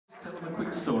tell them a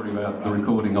quick story about the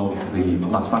recording of the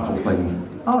Last Battle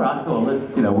thing. All right, go on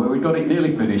then. You know, where we got it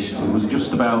nearly finished, it was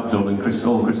just about done, and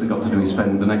all Chris had got to do is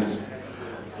spend the next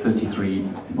 33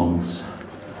 months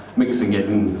mixing it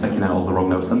and taking out all the wrong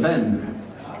notes. And then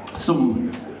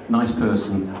some nice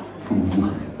person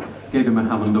gave him a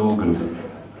Hammond organ.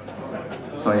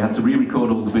 So he had to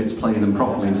re-record all the bits, playing them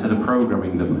properly instead of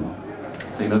programming them.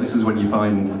 So, you know, this is when you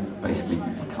find, basically,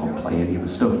 you can't play any of the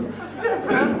stuff.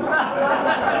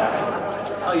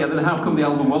 Oh yeah, then how come the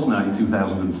album wasn't out in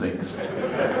 2006?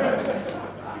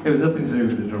 It was nothing to do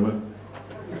with the drummer.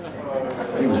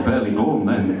 He was barely born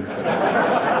then.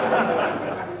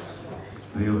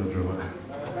 The other drummer.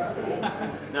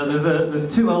 Now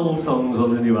there's two old songs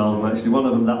on the new album actually. One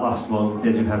of them, that last one, The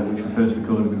Edge of Heaven, which we first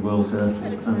recorded with World Turtle.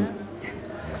 And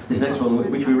this next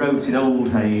one, which we wrote in old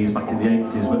Haze back in the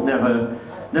 80s, but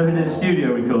never did a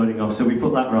studio recording of, so we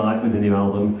put that right with the new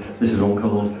album. This is one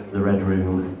called The Red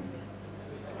Room.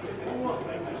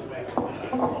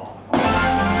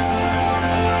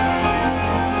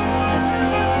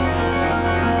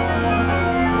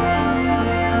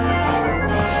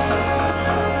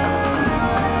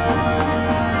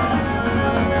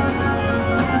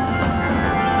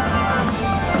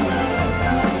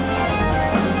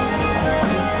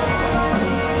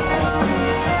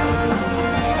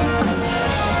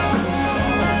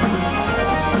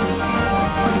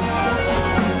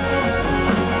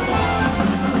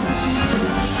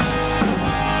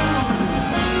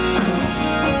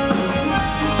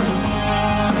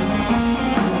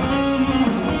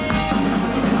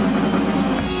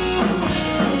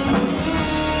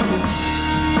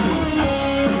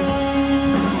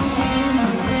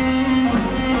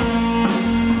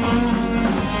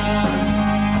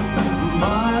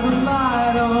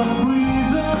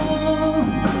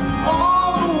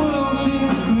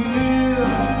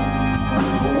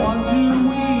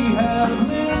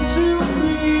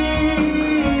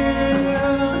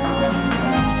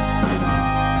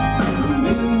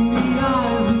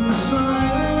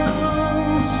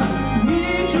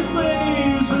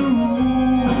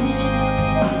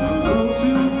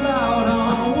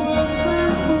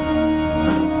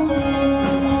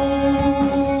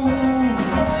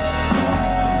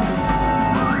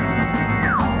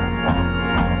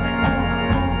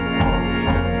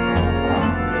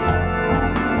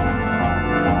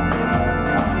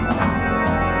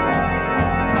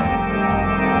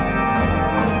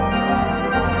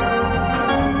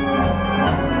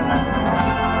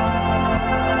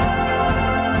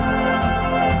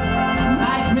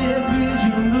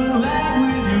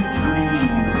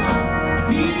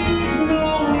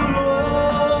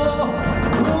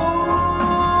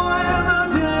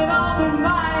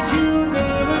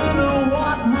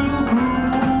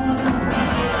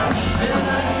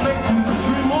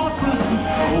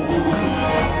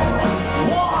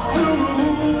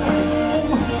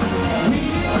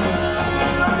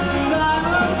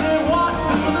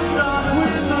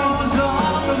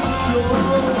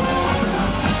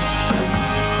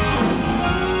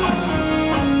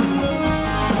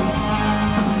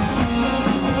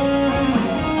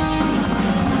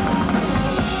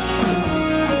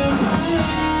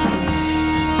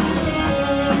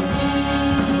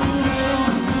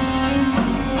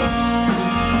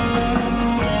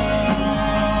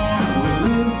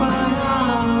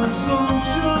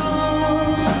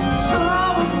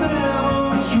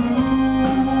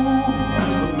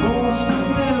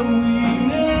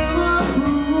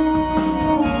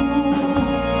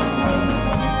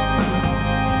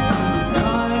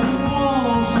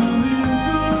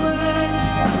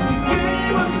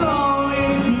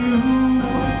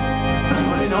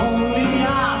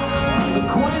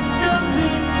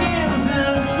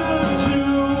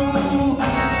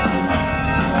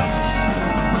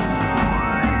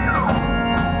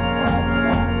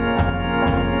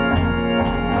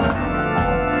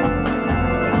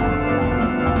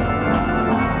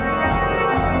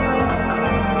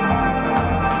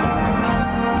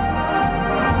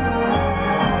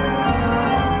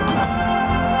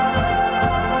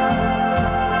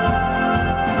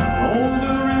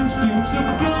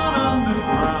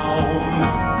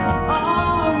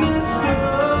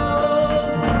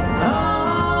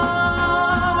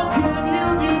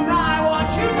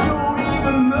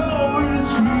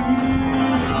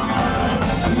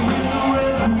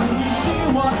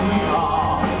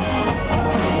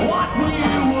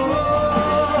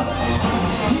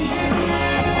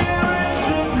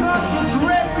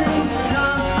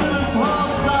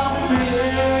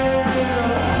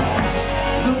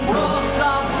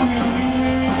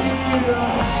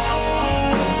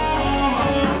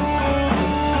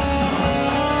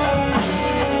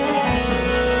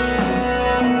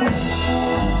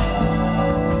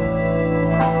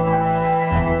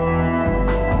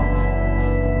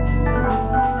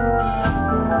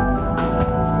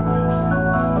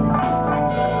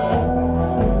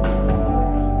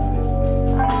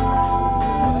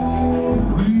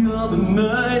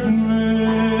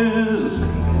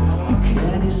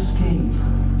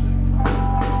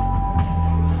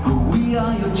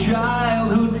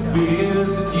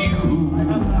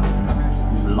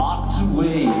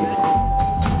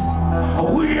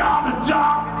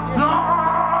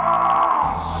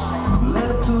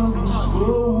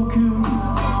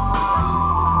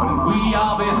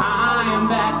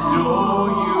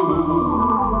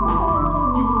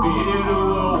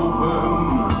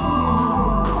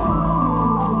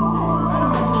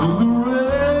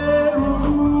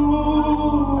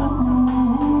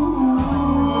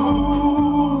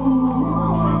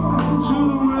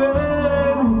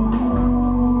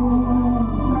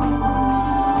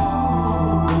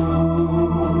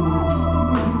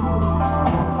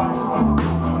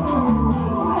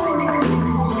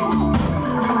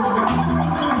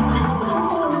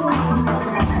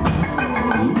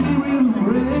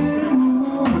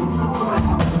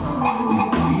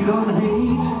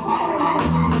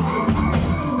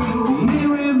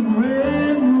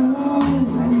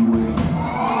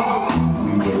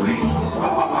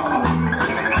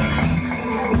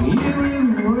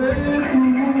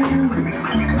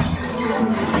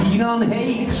 and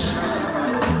hate.